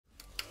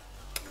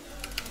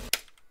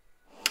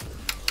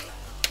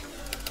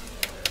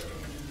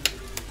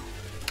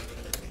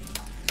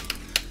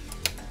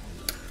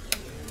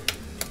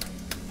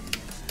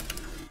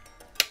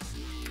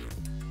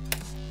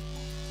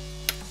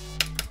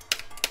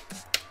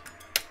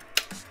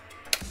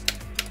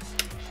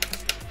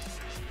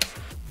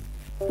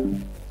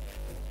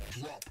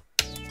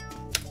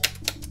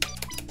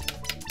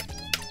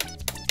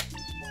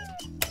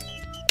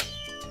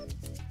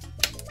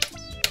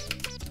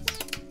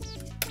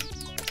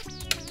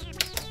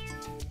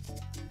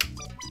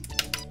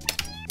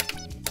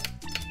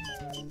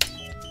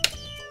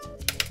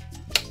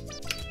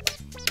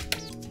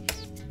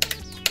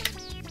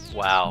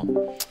Wow,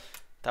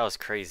 that was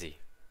crazy.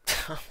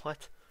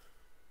 What?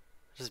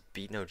 Just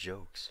beat no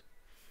jokes.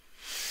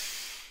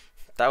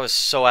 That was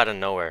so out of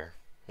nowhere.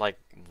 Like,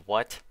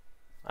 what?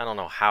 I don't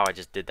know how I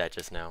just did that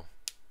just now.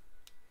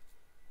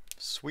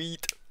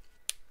 Sweet.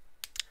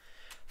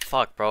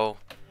 Fuck, bro.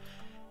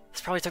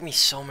 This probably took me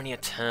so many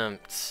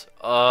attempts.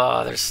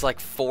 There's like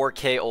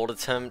 4K old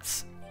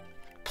attempts.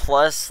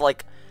 Plus,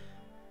 like,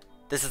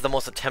 this is the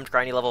most attempt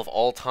grindy level of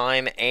all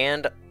time.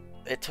 And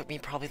it took me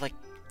probably like...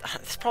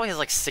 This probably has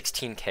like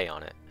 16K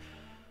on it.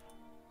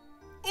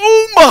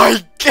 Oh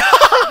my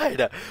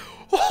god!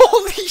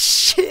 Holy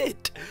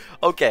shit!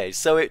 Okay,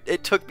 so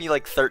it took me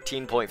like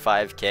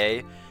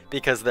 13.5K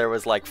because there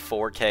was like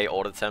 4K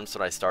old attempts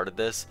when I started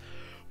this.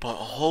 But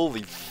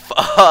holy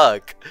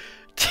fuck!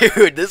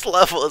 Dude, this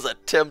level is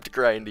attempt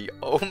grindy.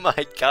 Oh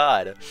my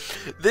god.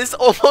 This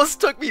almost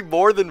took me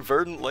more than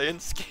Verdant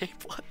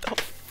Landscape. What the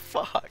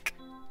fuck?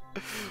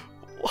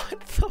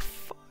 What the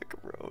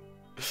fuck, bro?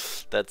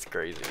 That's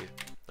crazy.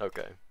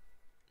 Okay.